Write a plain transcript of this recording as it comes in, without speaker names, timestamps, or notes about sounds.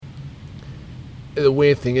the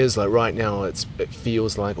weird thing is, like right now, it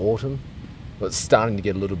feels like autumn. Well, it's starting to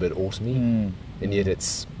get a little bit autumny, and yet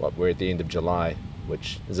we're at the end of July,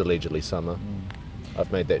 which is allegedly summer.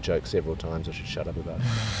 I've made that joke several times. I should shut up about it.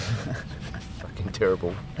 Fucking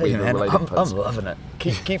terrible. Hey man, weather-related I'm puns. loving it.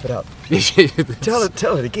 Keep it up.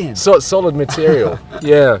 Tell it again. Solid material.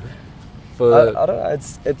 Yeah. I don't know.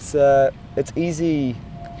 It's easy.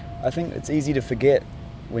 I think it's easy to forget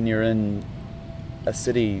when you're in a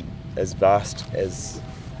city as vast as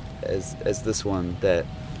this one that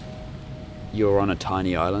you're on a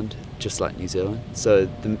tiny island, just like New Zealand. So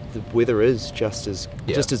the weather is just as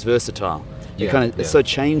versatile. It's so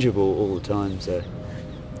changeable all the time. So.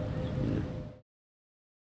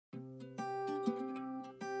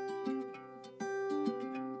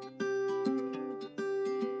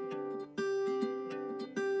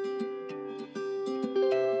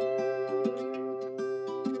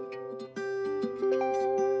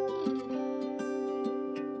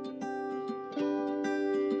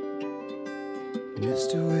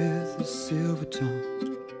 Mister with a silver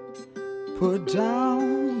tongue, put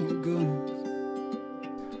down your guns.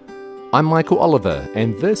 I'm Michael Oliver,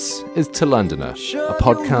 and this is To Londoner, a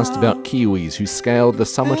podcast about Kiwis who scaled the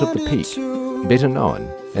summit of the peak, better known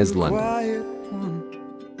as London.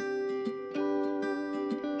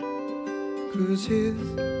 'Cause his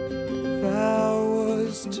vow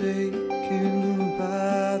was taken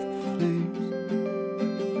by the flames.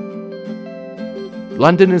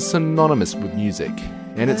 London is synonymous with music,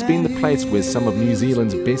 and it's been the place where some of New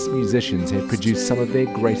Zealand's best musicians have produced some of their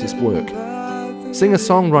greatest work.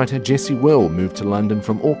 Singer-songwriter Jessie Will moved to London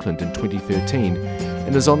from Auckland in 2013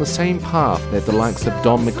 and is on the same path that the likes of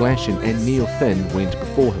Don McGlashan and Neil Finn went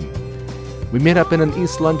before him. We met up in an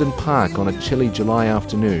East London park on a chilly July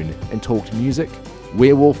afternoon and talked music,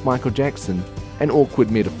 werewolf Michael Jackson, and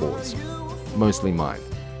awkward metaphors. Mostly mine.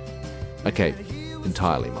 Okay,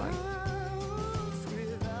 entirely mine.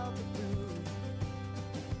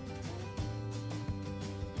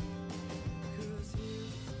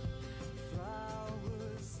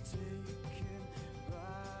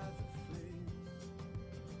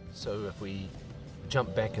 So if we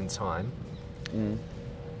jump back in time,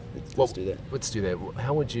 Let's do that. Let's do that.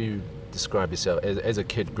 How would you describe yourself as a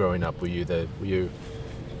kid growing up? Did you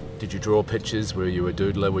draw pictures? Were you a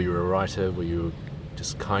doodler? Were you a writer? Were you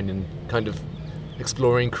just kind of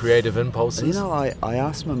exploring creative impulses? You know, I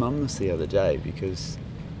asked my mum this the other day because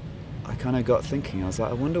I kind of got thinking. I was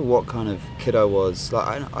like, I wonder what kind of kid I was.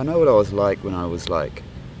 Like, I know what I was like when I was like,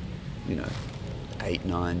 8,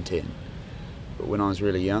 9, 10. But when I was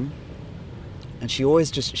really young, and she always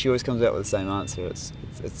comes out with the same answer.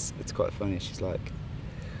 It's quite funny. She's like,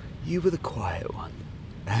 "You were the quiet one,"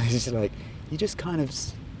 and she's like, "You just kind of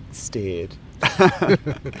stared."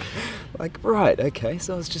 Like, right, okay,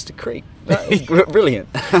 so I was just a creep. That was brilliant.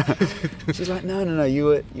 She's like, "No,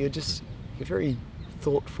 you're a very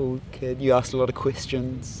thoughtful kid. You asked a lot of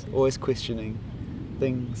questions, always questioning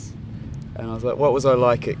things." And I was like, "What was I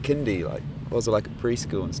like at kindy? Like, what was I like at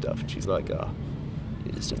preschool and stuff?" And she's like, "Oh,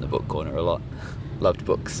 you're just in the book corner a lot. Loved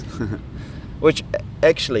books." Which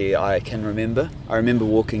actually I can remember. I remember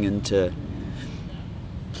walking into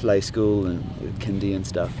play school and kindy and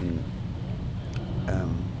stuff, and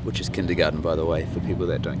which is kindergarten, by the way, for people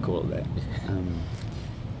that don't call it that.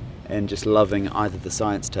 And just loving either the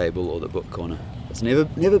science table or the book corner. I was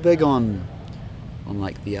never big on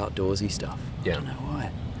like the outdoorsy stuff. Yeah. I don't know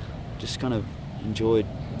why. Just kind of enjoyed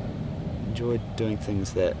doing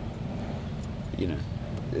things that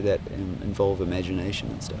involve imagination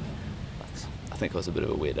and stuff. I think I was a bit of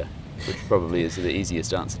a weirdo, which probably is the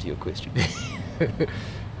easiest answer to your question.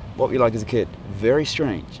 What were you like as a kid? Very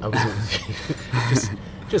strange. I was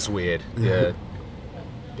just weird. Yeah.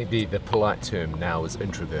 I think the polite term now is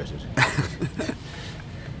introverted.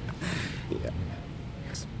 Yeah.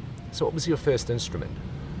 So what was your first instrument?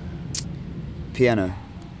 Piano.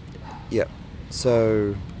 Yeah.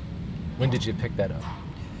 So When did you pick that up?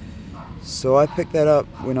 So I picked that up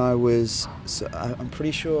when I was. So I'm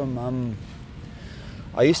pretty sure Mum.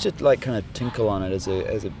 I used to like kind of tinkle on it as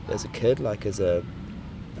a kid, like as a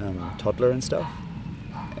toddler and stuff.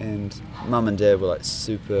 And Mum and Dad were like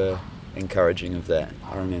super encouraging of that.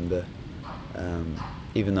 I remember,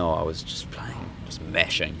 even though I was just playing, just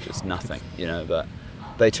mashing, just nothing, But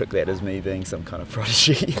they took that as me being some kind of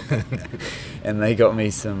prodigy, and they got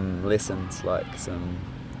me some lessons, like some.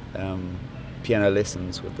 Piano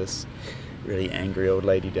lessons with this really angry old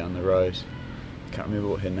lady down the road. I can't remember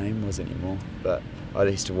what her name was anymore, but I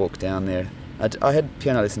used to walk down there. I had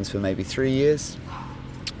piano lessons for maybe 3 years.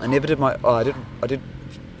 I never did I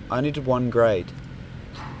only did one grade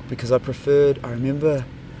because I remember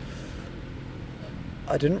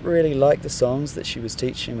I didn't really like the songs that she was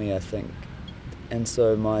teaching me, I think. And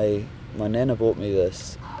so my nana bought me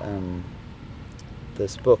this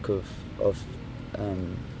book of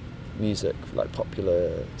music, like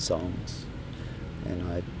popular songs,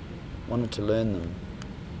 and I wanted to learn them.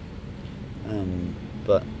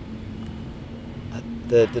 But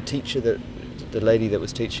the teacher, the lady that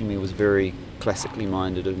was teaching me, was very classically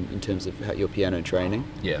minded in terms of your piano training.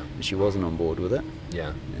 Yeah. And she wasn't on board with it.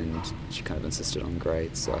 Yeah. And she kind of insisted on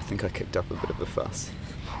grades, so I think I kicked up a bit of a fuss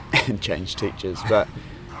and changed teachers. But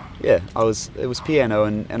yeah, it was piano,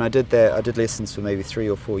 and I did that. I did lessons for maybe 3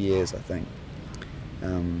 or 4 years, I think.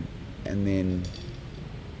 And then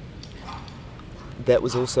that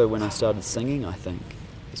was also when I started singing, I think,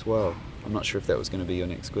 as well. I'm not sure if that was going to be your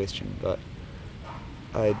next question, but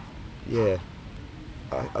I'd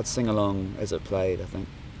sing along as I played, I think.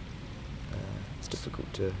 It's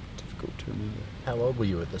difficult to remember. How old were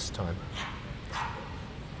you at this time?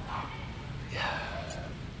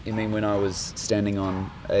 You mean when I was standing on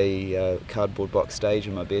a cardboard box stage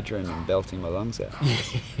in my bedroom and belting my lungs out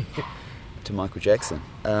to Michael Jackson?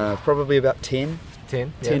 Probably about 10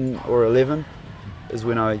 or 11 is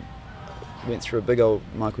when I went through a big old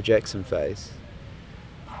Michael Jackson phase.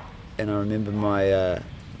 And I remember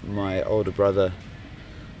my older brother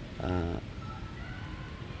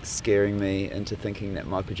scaring me into thinking that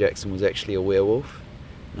Michael Jackson was actually a werewolf,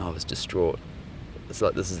 and I was distraught. It's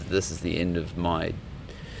like this is the end of my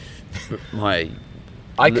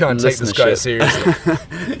I can't take this guy seriously.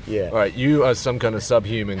 Yeah. All right, you are some kind of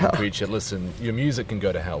subhuman creature. Listen, your music can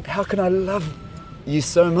go to hell. How can I love you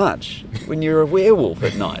so much when you're a werewolf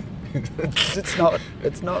at night? It's not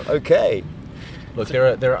okay. Look,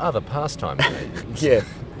 there are other pastimes. Yeah.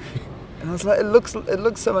 And I was like, it looks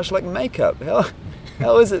so much like makeup.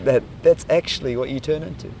 How is it that that's actually what you turn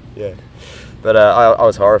into? Yeah. But I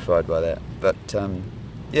was horrified by that. But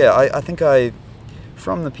I think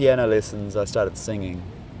from the piano lessons I started singing.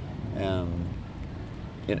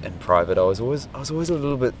 In private, I was always a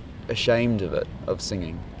little bit ashamed of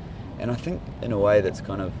singing, and I think in a way that's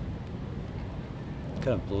kind of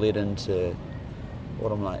bled into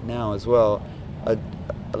what I'm like now as well. A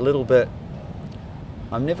little bit.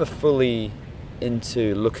 I'm never fully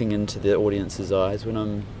into looking into the audience's eyes when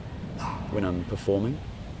I'm performing.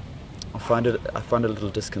 I find it a little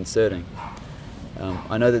disconcerting.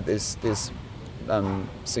 I know that there's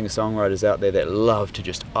singer-songwriters out there that love to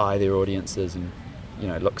just eye their audiences and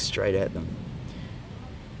look straight at them.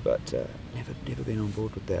 But never been on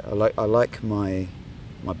board with that. I like my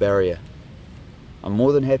barrier. I'm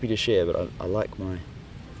more than happy to share, but I like my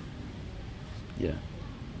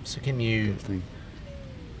So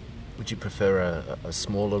would you prefer a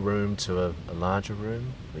smaller room to a larger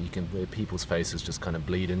room where people's faces just kind of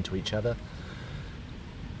bleed into each other?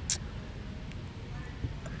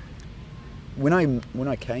 When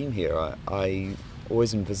I came here, I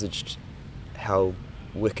always envisaged how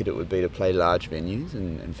wicked it would be to play large venues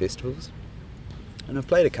and festivals. And I've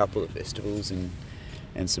played a couple of festivals and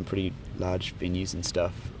some pretty large venues and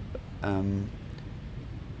stuff.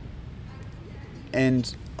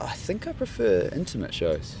 And I think I prefer intimate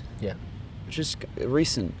shows. Yeah. Which is a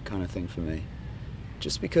recent kind of thing for me.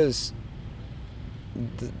 Just because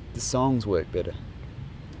the songs work better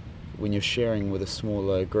when you're sharing with a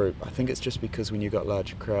smaller group. I think it's just because when you've got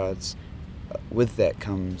larger crowds, with that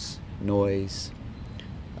comes noise,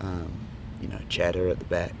 chatter at the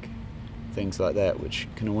back, things like that, which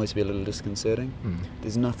can always be a little disconcerting.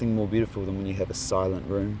 There's nothing more beautiful than when you have a silent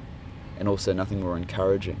room, and also nothing more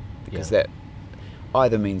encouraging, because that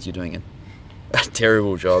either means you're doing a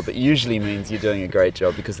terrible job, but usually means you're doing a great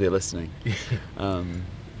job because they're listening.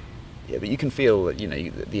 But you can feel that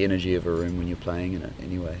the energy of a room when you're playing in it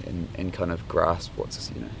anyway, and kind of grasp what's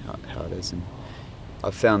how it is. And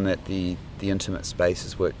I've found that the intimate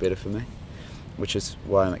spaces work better for me, which is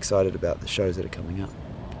why I'm excited about the shows that are coming up,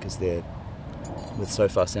 because they're with So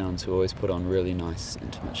Far Sounds, who always put on really nice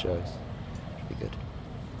intimate shows. Should be good.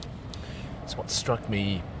 So what struck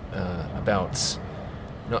me about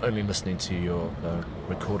not only listening to your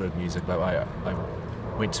recorded music, but I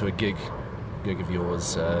went to a gig of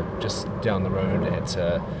yours just down the road at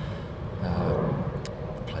a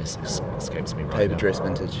place that escapes me right Paper now. Dress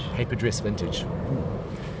Vintage. Paper Dress Vintage.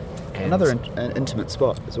 Another an intimate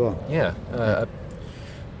spot as well. Yeah,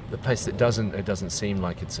 the place that doesn't seem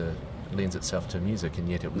like it lends itself to music, and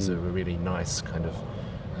yet it was a really nice kind of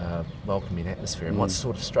welcoming atmosphere. And what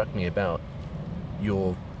sort of struck me about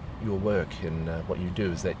your work and what you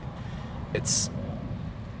do is that I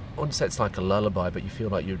wouldn't say it's like a lullaby, but you feel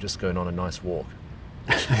like you're just going on a nice walk.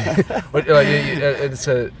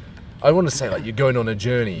 I want to say like you're going on a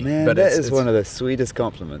journey, Man, but that it's one of the sweetest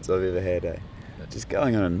compliments I've ever had, eh? Just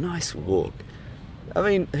going on a nice walk. I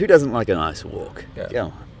mean, who doesn't like a nice walk? Yeah.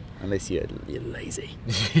 Come on, unless you're lazy.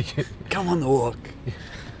 Come on the walk.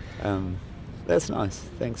 That's nice.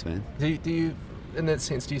 Thanks, man. Do you, in that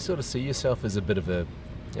sense, do you sort of see yourself as a bit of a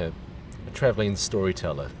travelling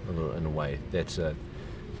storyteller in a way that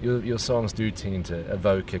your songs do tend to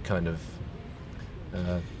evoke a kind of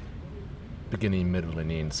beginning, middle,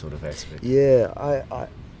 and end sort of aspect? Yeah, I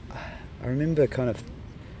remember kind of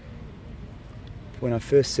when I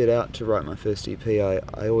first set out to write my first EP,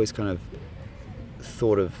 I always kind of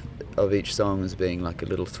thought of each song as being like a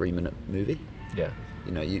little 3-minute movie. Yeah.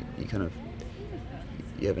 You know, you kind of,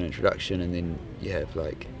 you have an introduction and then you have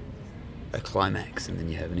like a climax and then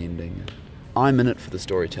you have an ending. I'm in it for the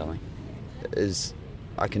storytelling.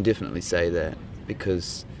 I can definitely say that,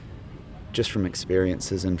 because just from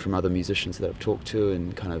experiences and from other musicians that I've talked to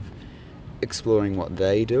and kind of exploring what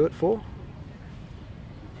they do it for,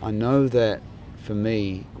 I know that for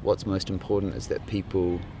me what's most important is that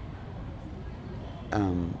people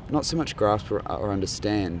not so much grasp or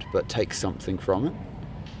understand, but take something from it.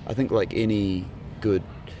 I think like any good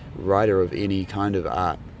writer of any kind of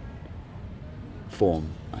art form,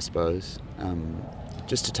 I suppose,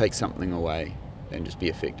 just to take something away and just be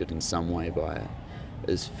affected in some way by it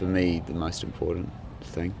is for me the most important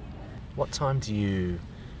thing. What time do you,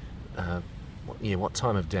 what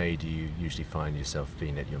time of day do you usually find yourself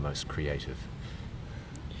being at your most creative?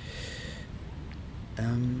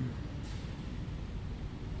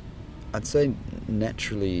 I'd say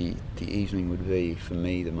naturally the evening would be for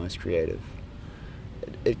me the most creative.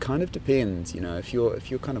 It kind of depends, you know. If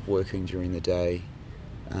you're kind of working during the day,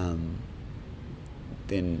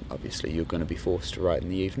 then obviously you're going to be forced to write in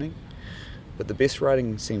the evening. But the best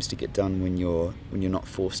writing seems to get done when you're not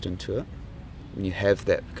forced into it, when you have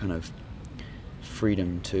that kind of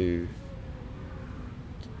freedom to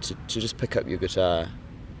just pick up your guitar,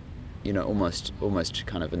 you know, almost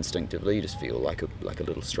kind of instinctively. You just feel like a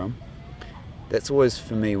little strum. That's always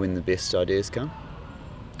for me when the best ideas come.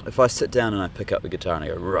 If I sit down and I pick up the guitar and I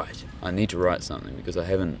go, right, I need to write something because I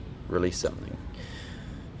haven't released something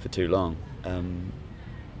for too long,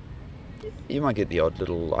 you might get the odd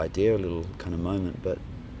little idea, a little kind of moment, but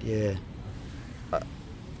yeah,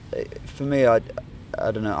 for me, I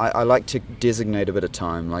don't know, I like to designate a bit of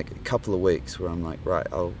time, like a couple of weeks where I'm like, right,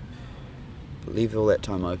 I'll leave all that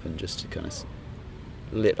time open just to kind of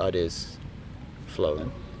let ideas flow in.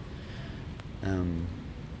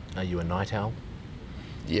 Are you a night owl?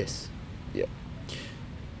 Yes, yeah,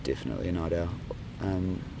 definitely a night owl.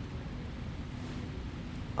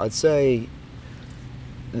 I'd say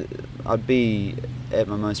I'd be at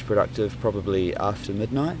my most productive probably after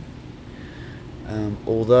midnight.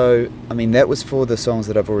 Although, I mean, that was for the songs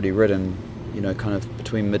that I've already written, you know, kind of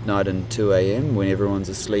between midnight and 2 a.m. when everyone's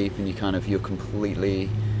asleep and you're completely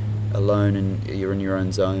alone and you're in your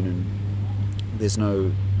own zone and there's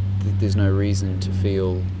no reason to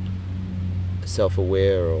feel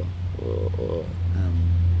self-aware or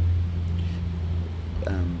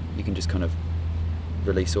you can just kind of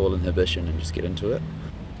release all inhibition and just get into it.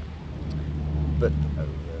 But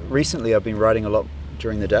recently I've been writing a lot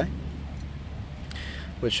during the day,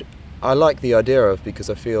 which I like the idea of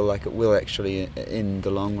because I feel like it will actually, in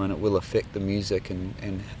the long run, it will affect the music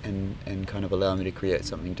and kind of allow me to create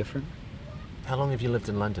something different. How long have you lived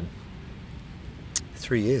in London?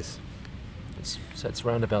 3 years. So it's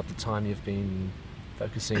around about the time you've been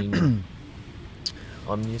focusing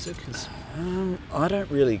on music? I don't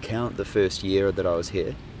really count the first year that I was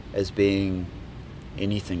here as being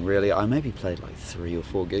anything really. I maybe played like 3 or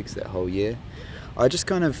 4 gigs that whole year. I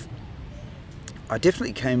definitely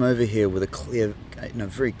came over here with a clear,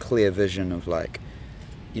 very clear vision of like,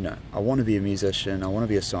 you know, I want to be a musician, I want to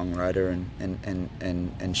be a songwriter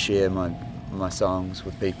and share my songs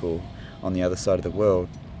with people on the other side of the world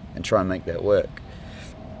and try and make that work.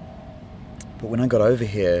 But when I got over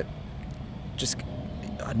here,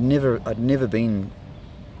 I'd never been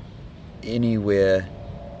anywhere.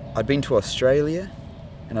 I'd been to Australia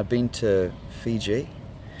and I'd been to Fiji,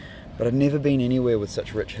 but I'd never been anywhere with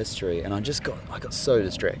such rich history, and I got so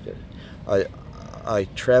distracted. I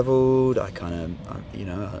travelled, I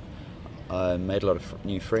made a lot of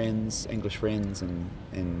new friends, English friends, and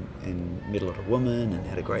met a lot of women and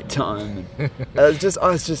had a great time. And I was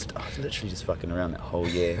literally just fucking around that whole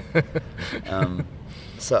year.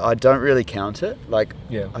 So I don't really count it. Like,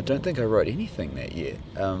 yeah. I don't think I wrote anything that year.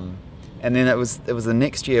 And then it was the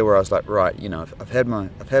next year where I was like, right, you know, I've had my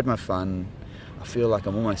fun. I feel like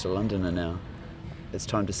I'm almost a Londoner now. It's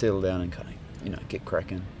time to settle down and kind of, you know, get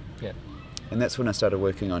cracking. Yeah. And that's when I started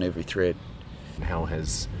working on every thread. How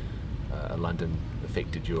has London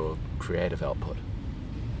affected your creative output?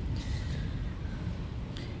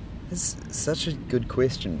 It's such a good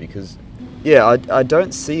question because, yeah, I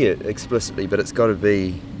don't see it explicitly, but it's got to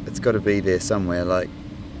be there somewhere. Like,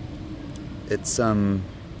 it's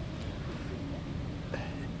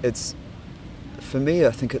for me,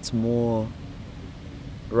 I think it's more,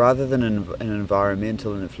 rather than an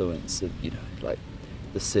environmental influence of, you know, like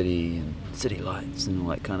the city and city lights and all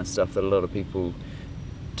that kind of stuff that a lot of people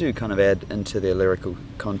do kind of add into their lyrical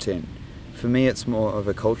content. For me, it's more of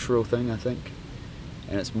a cultural thing, I think,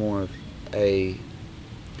 and it's more of I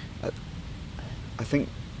think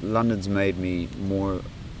London's made me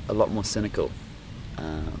a lot more cynical,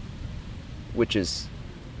 which is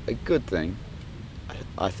a good thing,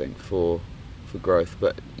 I think, for growth.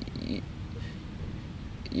 But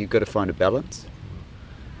you've got to find a balance,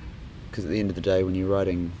 because at the end of the day, when you're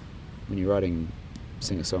writing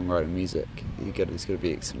singer-songwriter music, there's got to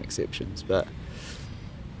be some exceptions. But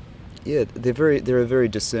yeah, they're a very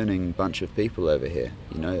discerning bunch of people over here.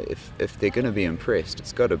 You know, if they're going to be impressed,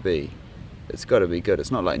 it's got to be good.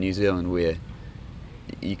 It's not like New Zealand where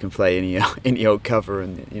you can play any old cover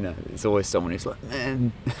and, you know, there's always someone who's like,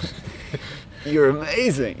 man, you're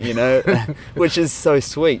amazing, you know, which is so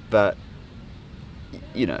sweet. But,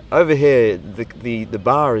 you know, over here the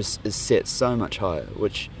bar is set so much higher,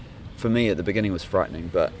 which for me at the beginning was frightening,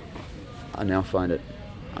 but I now find it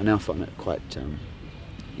quite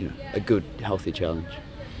you know, a good, healthy challenge.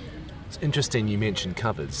 It's interesting you mentioned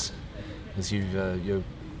covers, as your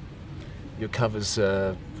covers.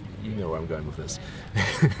 You know where I'm going with this.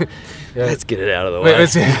 Yeah. Let's get it out of the way.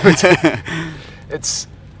 It's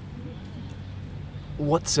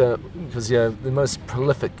what's because the most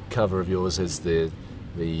prolific cover of yours is the.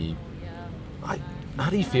 How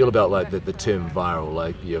do you feel about like the term viral?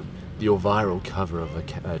 Like your viral cover of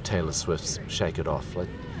a Taylor Swift's "Shake It Off." Like,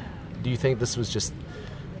 do you think this was just,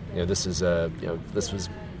 you know, this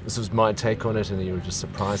was my take on it, and you were just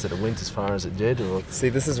surprised that it went as far as it did? Or see,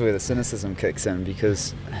 this is where the cynicism kicks in,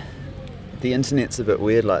 because the internet's a bit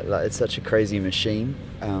weird. Like it's such a crazy machine,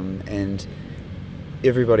 and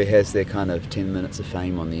everybody has their kind of 10 minutes of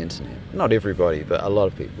fame on the internet. Not everybody, but a lot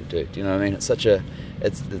of people do. Do you know what I mean? It's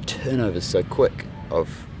the turnover's so quick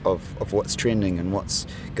of what's trending and what's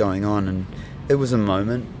going on, and it was a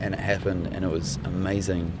moment, and it happened, and it was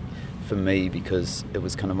amazing for me because it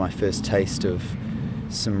was kind of my first taste of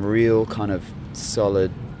some real kind of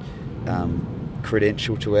solid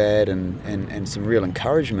credential to add, and some real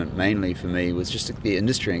encouragement. Mainly for me was just the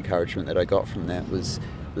industry encouragement that I got from that was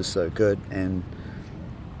so good, and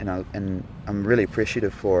I'm really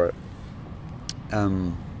appreciative for it.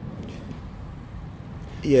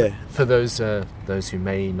 Yeah. For those who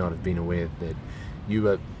may not have been aware that you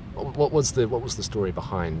were, what was the story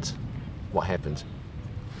behind what happened?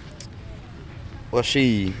 Well,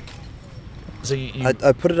 I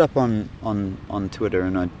put it up on Twitter,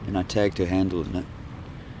 and I tagged her handle in it,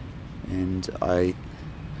 and I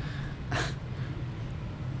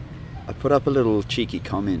put up a little cheeky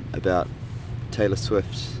comment about Taylor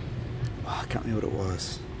Swift. Oh, I can't remember what it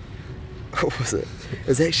was. What was it? It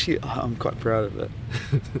was actually, I'm quite proud of it.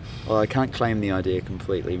 Well, I can't claim the idea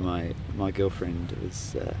completely. My girlfriend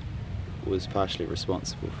was partially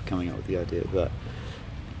responsible for coming up with the idea, but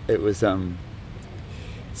it was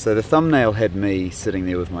so the thumbnail had me sitting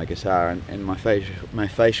there with my guitar, and my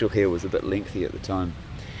facial hair was a bit lengthy at the time,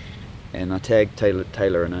 and I tagged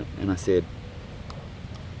Taylor in it, and I said,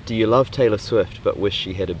 "Do you love Taylor Swift but wish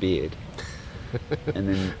she had a beard?" And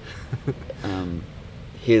then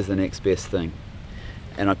here's the next best thing.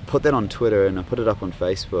 And I put that on Twitter, and I put it up on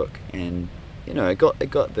Facebook, and you know, it got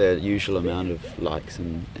the usual amount of likes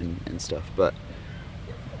and stuff. But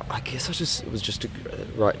I guess it was just a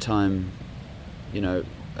right time, you know,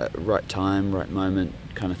 right time, right moment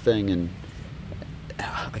kind of thing. And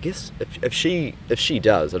I guess if she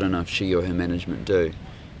does, I don't know if she or her management do,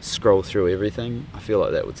 scroll through everything, I feel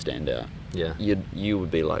like that would stand out. Yeah. You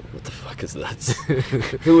would be like, what the fuck is this?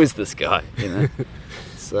 Who is this guy? You know.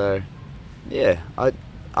 So, yeah,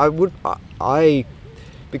 I would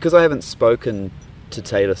because I haven't spoken to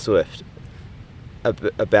Taylor Swift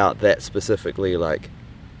about that specifically. Like,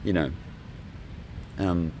 you know,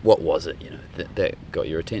 what was it? You know, that got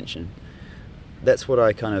your attention. That's what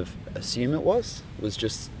I kind of assume it was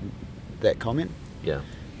just that comment. Yeah.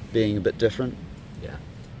 Being a bit different. Yeah.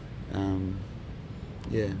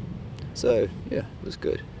 Yeah. So yeah, it was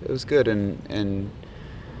good. It was good, and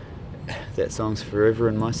that song's forever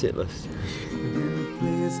in my set list. And the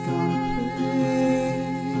player's gonna play,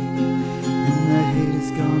 and the hate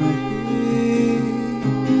is gonna hate,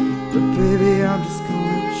 but baby I'm just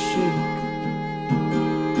gonna shake.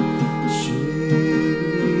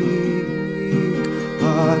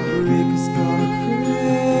 Heartbreak is gonna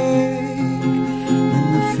break,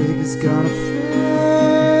 and the fake is gonna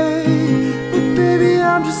fake. But baby,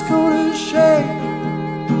 I'm just gonna shake.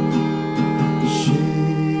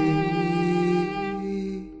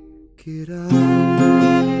 Shake it out.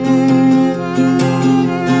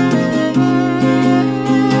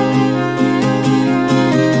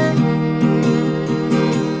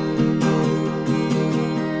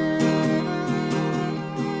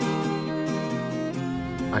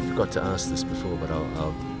 I forgot to ask this before, but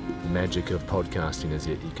the magic of podcasting is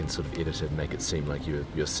you can sort of edit it and make it seem like you're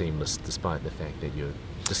seamless, despite the fact that you're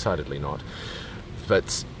decidedly not.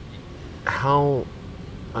 But how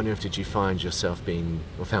on earth did you find yourself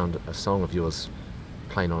found a song of yours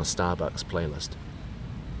playing on a Starbucks playlist?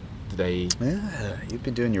 Yeah, you've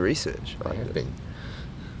been doing your research. I have been.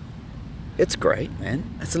 It's great, man.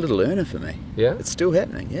 It's a little earner for me. Yeah? It's still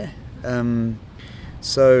happening, yeah.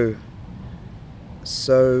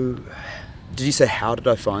 So did you say how did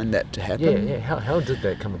I find that to happen? Yeah. How did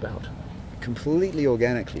that come about? Completely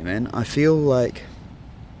organically, man. I feel like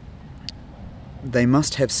they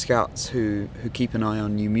must have scouts who keep an eye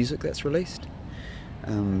on new music that's released,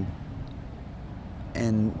 and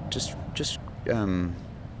just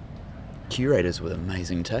curators with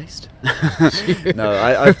amazing taste. No,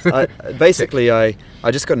 I basically I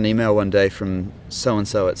just got an email one day from so and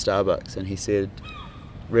so at Starbucks, and he said,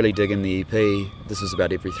 really digging the EP. This was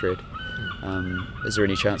about Every Thread. Is there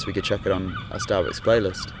any chance we could chuck it on our Starbucks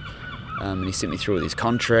playlist? And he sent me through all these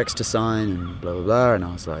contracts to sign and blah blah blah, and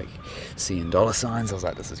I was like seeing dollar signs. I was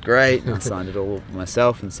like, this is great, and I signed it all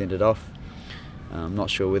myself and sent it off. I'm not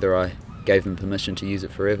sure whether I gave them permission to use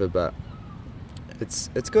it forever, but it's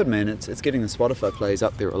good, man. It's getting the Spotify plays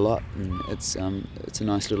up there a lot, and it's a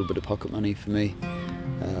nice little bit of pocket money for me,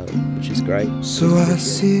 which is great. So I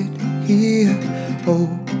sit here,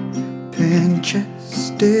 open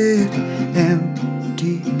chested,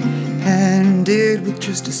 empty-handed, with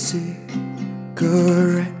just a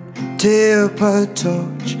cigarette, tip a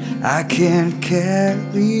torch I can't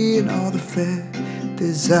carry, and all the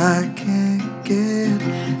feathers I can't get,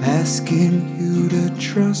 asking you to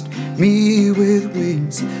trust me with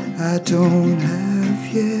wings I don't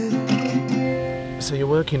have yet. So you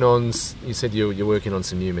said you're working on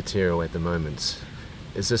some new material at the moment.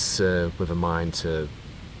 Is this with a mind to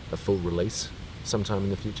a full release sometime in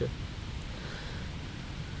the future?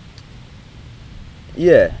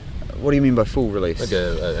 Yeah. What do you mean by full release? Like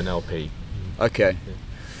an LP. Okay. Yeah.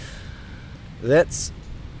 That's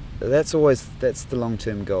the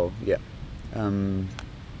long-term goal. Yeah.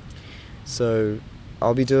 So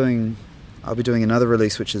I'll be doing another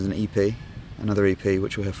release, which is another EP,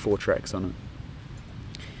 which will have 4 tracks on it.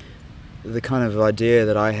 The kind of idea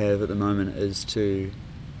that I have at the moment is to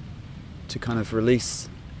kind of release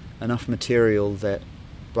enough material that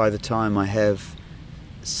by the time I have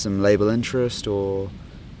some label interest or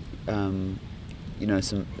a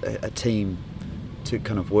team to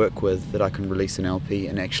kind of work with, that I can release an LP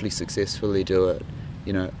and actually successfully do it.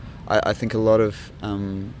 I think a lot of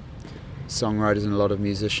songwriters and a lot of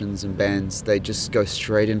musicians and bands, they just go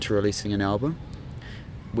straight into releasing an album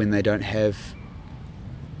when they don't have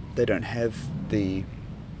the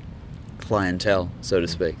clientele, so to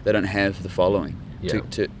speak. They don't have the following to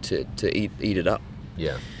eat it up.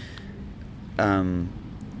 Yeah.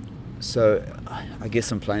 So I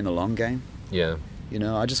guess I'm playing the long game. Yeah.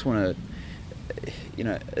 I just want to.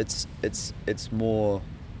 It's more.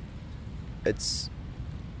 It's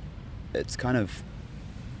kind of.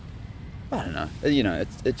 I don't know.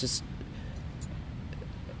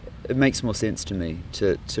 It makes more sense to me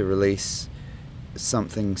to release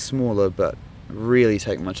something smaller, but really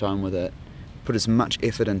take my time with it, put as much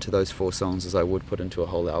effort into those 4 songs as I would put into a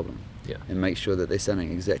whole album, and make sure that they're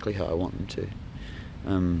sounding exactly how I want them to.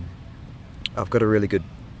 I've got a really good,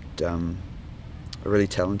 a really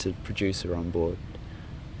talented producer on board,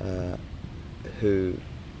 who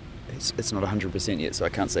it's not 100% yet, so I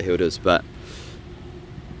can't say who it is, but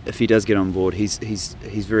if he does get on board, he's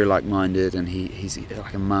very like-minded, and he's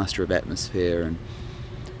like a master of atmosphere. And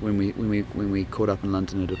when we caught up in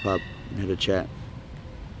London at a pub and had a chat,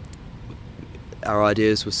 our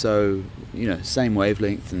ideas were so same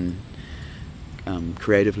wavelength and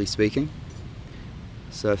creatively speaking.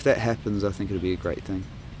 So if that happens, I think it'll be a great thing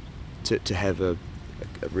to have a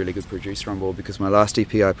really good producer on board, because my last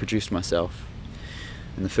EP I produced myself.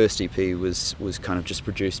 And the first EP was kind of just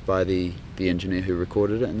produced by the engineer who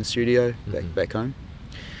recorded it in the studio back home.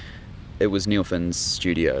 It was Neil Finn's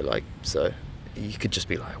studio, so you could just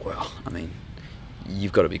be like, well, I mean,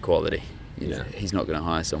 you've got to be quality. He's not going to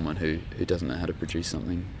hire someone who doesn't know how to produce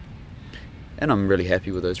something. And I'm really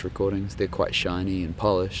happy with those recordings. They're quite shiny and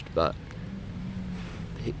polished, but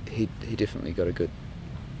he definitely got a good,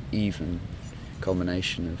 even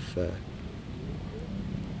combination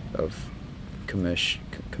of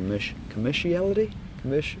commerciality,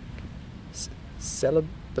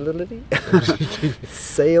 sellability,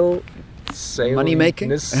 money making.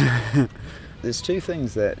 There's two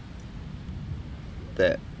things that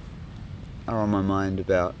are on my mind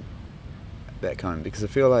about back home, because I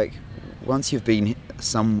feel like once you've been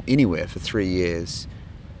anywhere for 3 years,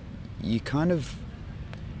 you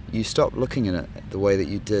stop looking at it the way that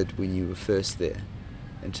you did when you were first there,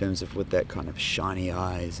 in terms of with that kind of shiny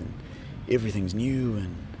eyes and everything's new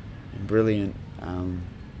and brilliant.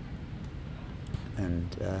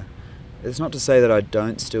 It's not to say that I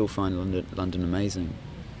don't still find London amazing,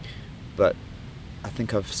 but I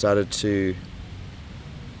think I've started to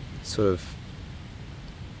sort of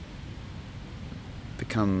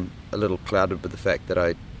become a little clouded with the fact that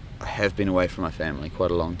I have been away from my family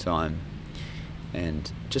quite a long time,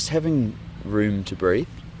 and just having room to breathe.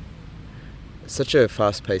 It's such a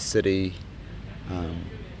fast-paced city, and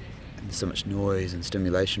there's so much noise and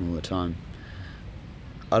stimulation all the time.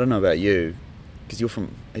 I don't know about you, because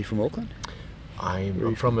are you from Auckland?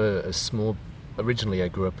 I'm from a small, originally I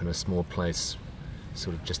grew up in a small place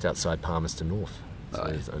sort of just outside Palmerston North. So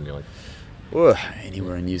it's only like...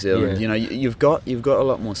 anywhere in New Zealand, you've got a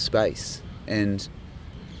lot more space, and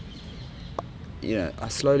I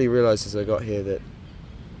slowly realised as I got here that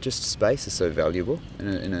just space is so valuable in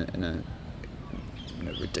a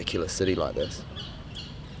ridiculous city like this.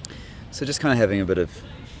 So just kind of having a bit of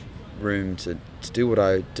room to do what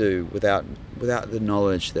I do without the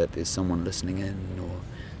knowledge that there's someone listening in, or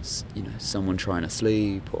someone trying to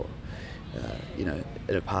sleep, or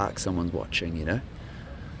at a park someone's watching.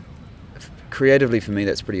 Creatively for me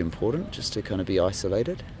that's pretty important, just to kind of be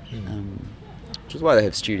isolated, which is why they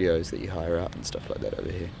have studios that you hire out and stuff like that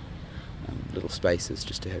over here, little spaces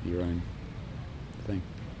just to have your own thing.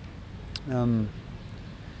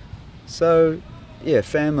 So yeah,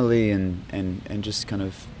 family and just kind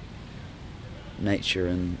of nature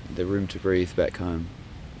and the room to breathe back home.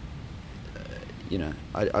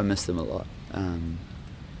 I miss them a lot,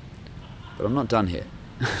 but I'm not done here.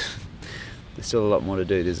 There's still a lot more to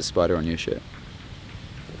do. There's a spider on your shirt.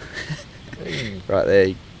 Right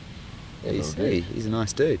there. He's a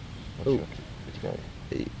nice dude.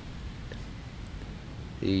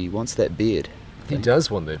 He wants that beard. He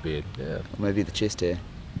does want that beard, yeah. Or maybe the chest hair.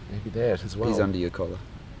 Maybe that as well. He's under your collar.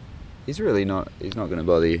 He's really not. He's not going to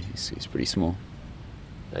bother you. He's pretty small.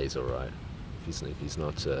 No, he's all right. If he's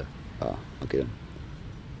not. I'll get him.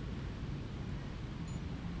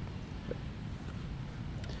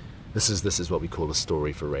 This is what we call a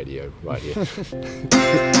story for radio, right here.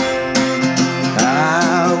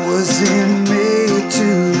 I wasn't made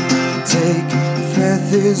to take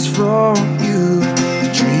feathers from you,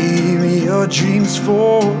 dream your dreams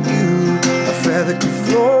for you. A feather could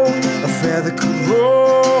flow, a feather could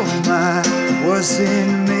roll. I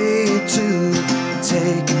wasn't made to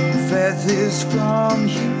take feathers from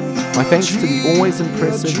you. My thanks to the always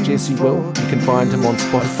impressive Jesse Will. You can find him on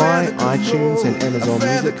Spotify, iTunes and Amazon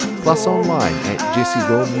Music, plus online at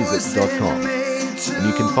jessewillmusic.com. And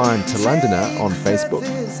you can find To Londoner on Facebook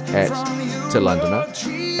at To Londoner,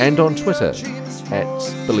 and on Twitter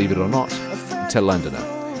at, believe it or not, To Londoner.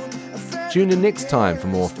 Tune in next time for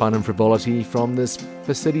more fun and frivolity from this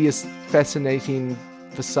fastidious, fascinating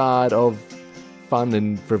facade of fun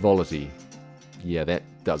and frivolity. Yeah, that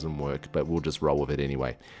doesn't work, but we'll just roll with it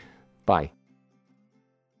anyway. Bye.